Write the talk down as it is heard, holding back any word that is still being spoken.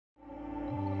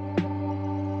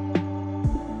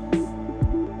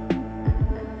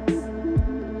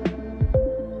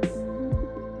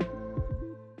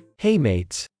Hey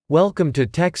mates, welcome to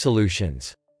Tech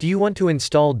Solutions. Do you want to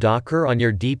install Docker on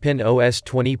your Deepin OS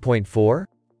 20.4?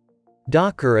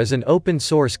 Docker is an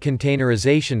open-source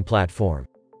containerization platform.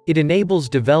 It enables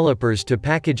developers to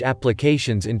package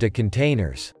applications into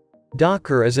containers.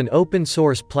 Docker is an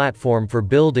open-source platform for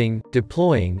building,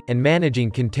 deploying, and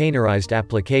managing containerized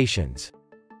applications.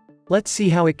 Let's see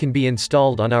how it can be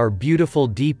installed on our beautiful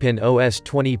Deepin OS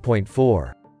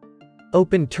 20.4.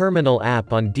 Open Terminal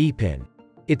app on Deepin.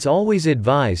 It's always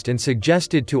advised and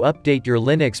suggested to update your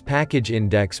Linux package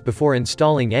index before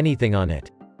installing anything on it.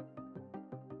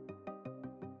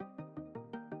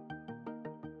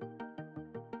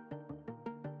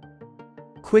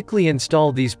 Quickly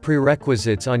install these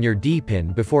prerequisites on your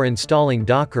Deepin before installing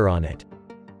Docker on it.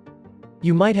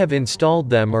 You might have installed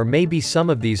them, or maybe some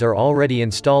of these are already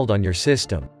installed on your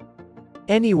system.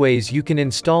 Anyways, you can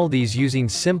install these using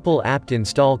simple apt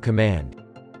install command.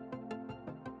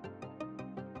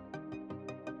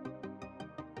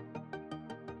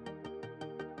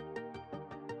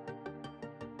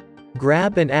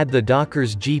 Grab and add the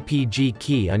Docker's GPG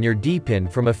key on your Deepin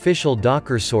from official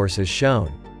Docker source as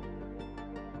shown.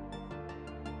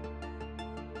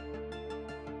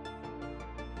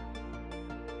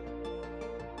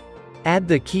 Add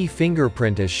the key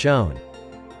fingerprint as shown.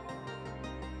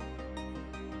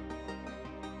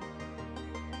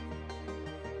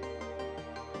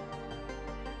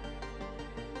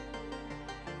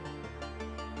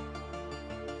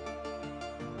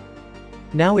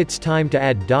 Now it's time to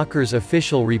add Docker's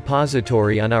official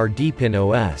repository on our Deepin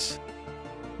OS.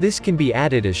 This can be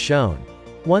added as shown.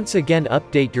 Once again,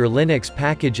 update your Linux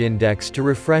package index to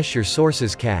refresh your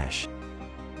sources cache.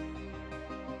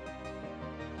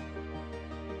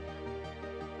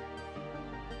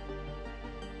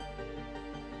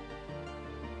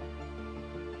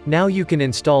 Now you can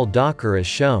install Docker as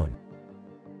shown.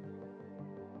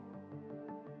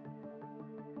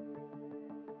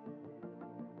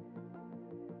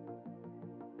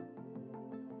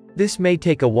 This may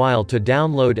take a while to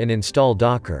download and install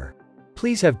Docker.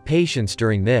 Please have patience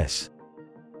during this.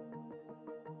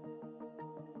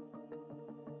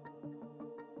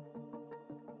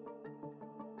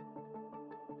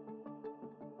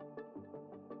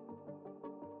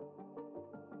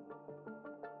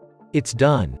 It's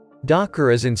done.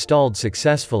 Docker is installed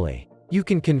successfully. You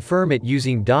can confirm it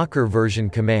using Docker version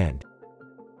command.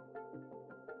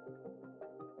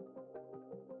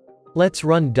 Let's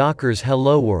run Docker's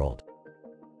Hello World.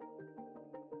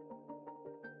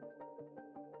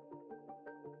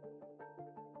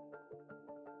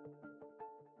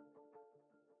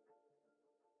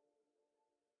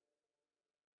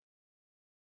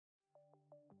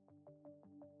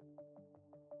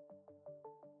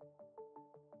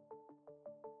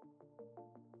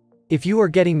 If you are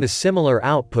getting the similar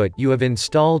output, you have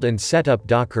installed and set up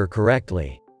Docker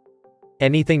correctly.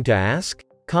 Anything to ask?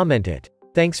 Comment it.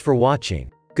 Thanks for watching.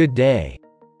 Good day.